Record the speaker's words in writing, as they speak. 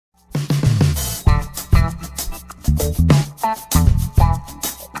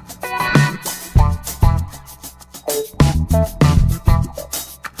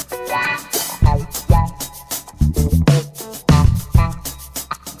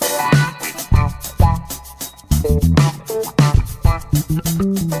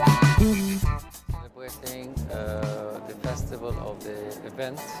Celebrating the festival of the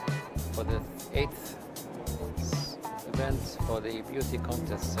event for the 8th event for the beauty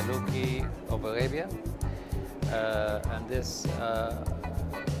contest Saluki of Arabia, and this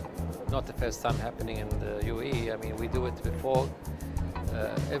not the first time happening in the UAE. I mean, we do it before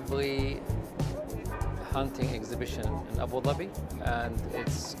every hunting exhibition in Abu Dhabi, and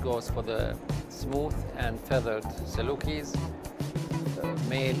it goes for the smooth and feathered Salukis,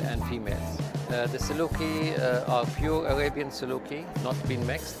 male and females. The Saluki are pure Arabian Saluki, not been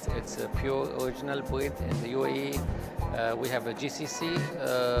mixed. It's a pure original breed in the UAE. We have a GCC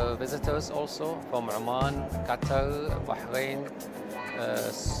visitors also from Oman, Qatar, Bahrain,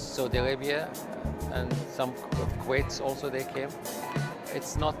 Saudi Arabia, and some of Kuwait also they came.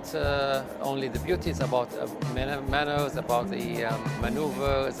 It's not only the beauty, it's about manners, about the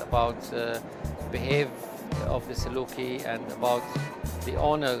maneuvers, about behavior of the Saluki, and about the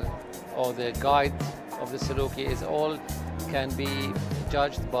owner or the guide of the Saluki is all can be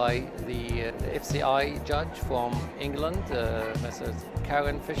judged by the FCI judge from England, Mrs.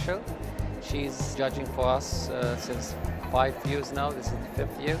 Karen Fisher. She's judging for us since 5 years now. This is the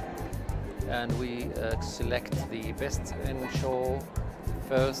 5th year, and we select the best in show,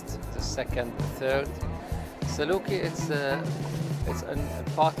 first, the second, the third. Saluki, it's a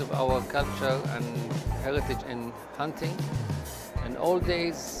part of our culture and heritage in hunting. In old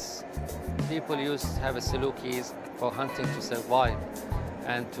days, people used to have a Salukis for hunting to survive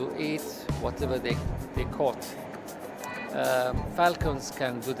and to eat whatever they caught. Falcons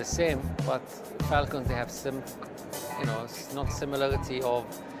can do the same, but falcons, they have some, it's not similarity of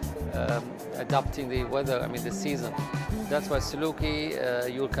adapting the weather, I mean the season. That's why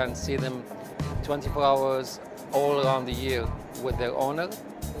Saluki, you can see them 24 hours all around the year with their owner.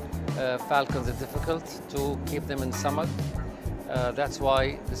 Falcons are difficult to keep them in summer. That's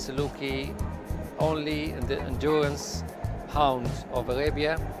why the Saluki, only the endurance hound of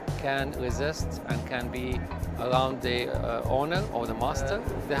Arabia can resist and can be around the owner or the master.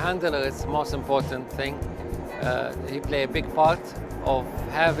 The handler is the most important thing. He plays a big part of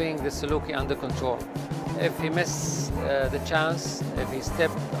having the Saluki under control. If he misses the chance, if he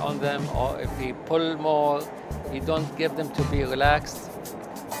step on them, or if he pull more, he don't give them to be relaxed.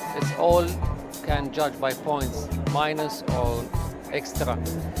 It's all can judge by points, minus or extra.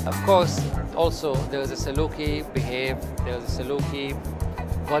 Of course, also there is a Saluki behave, there is a Saluki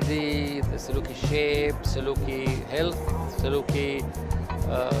body, the Saluki shape, Saluki health, Saluki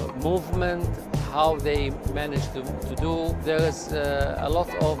movement, how they manage to do. There is a lot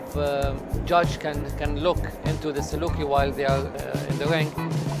of judge can look into the Saluki while they are in the ring,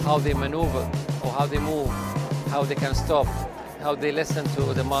 how they maneuver or how they move, how they can stop, how they listen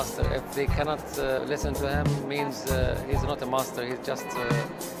to the master. If they cannot listen to him, means he's not a master, he's just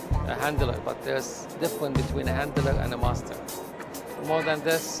a handler. But there's difference between a handler and a master. More than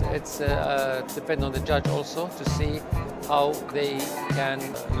this, it's depends on the judge also to see how they can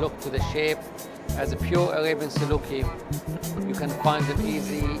look to the shape. As a pure Arabian Saluki, you can find them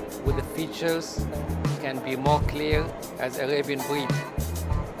easy with the features, can be more clear as Arabian breed.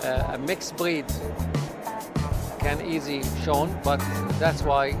 A mixed breed can easy shown, but that's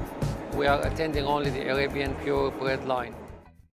why we are attending only the Arabian pure bred line.